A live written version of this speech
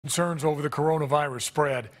Concerns over the coronavirus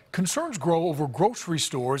spread. Concerns grow over grocery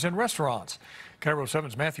stores and restaurants. KIRO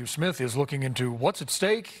 7's Matthew Smith is looking into what's at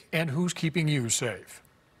stake and who's keeping you safe.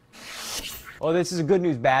 Well, this is a good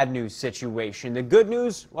news, bad news situation. The good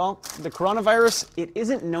news, well, the coronavirus, it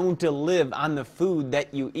isn't known to live on the food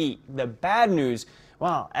that you eat. The bad news,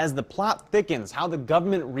 well, as the plot thickens, how the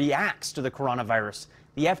government reacts to the coronavirus.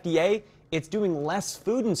 The FDA, it's doing less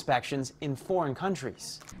food inspections in foreign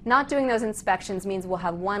countries. Not doing those inspections means we'll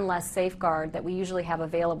have one less safeguard that we usually have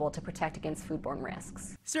available to protect against foodborne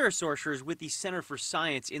risks. Sarah Sorcher is with the Center for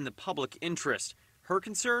Science in the Public Interest. Her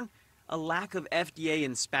concern? A lack of FDA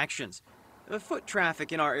inspections. The foot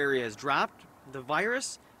traffic in our area has dropped. The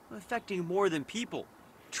virus affecting more than people.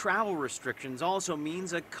 Travel restrictions also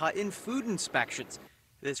means a cut in food inspections.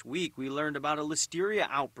 This week we learned about a listeria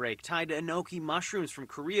outbreak tied to enoki mushrooms from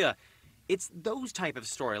Korea. It's those type of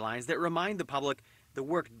storylines that remind the public the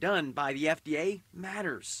work done by the FDA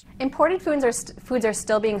matters. Imported foods are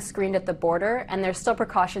still being screened at the border, and there's still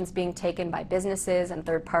precautions being taken by businesses and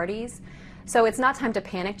third parties. So it's not time to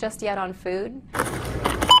panic just yet on food.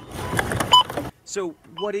 So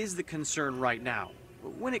what is the concern right now?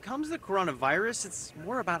 When it comes to the coronavirus, it's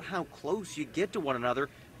more about how close you get to one another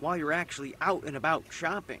while you're actually out and about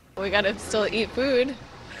shopping. We gotta still eat food.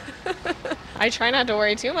 I try not to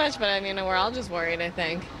worry too much, but I mean, we're all just worried, I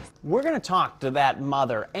think. We're going to talk to that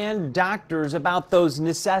mother and doctors about those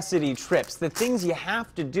necessity trips, the things you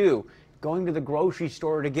have to do, going to the grocery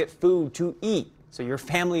store to get food to eat so your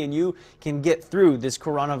family and you can get through this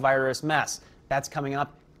coronavirus mess. That's coming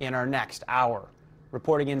up in our next hour.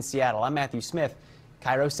 Reporting in Seattle, I'm Matthew Smith,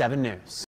 KIRO 7 News.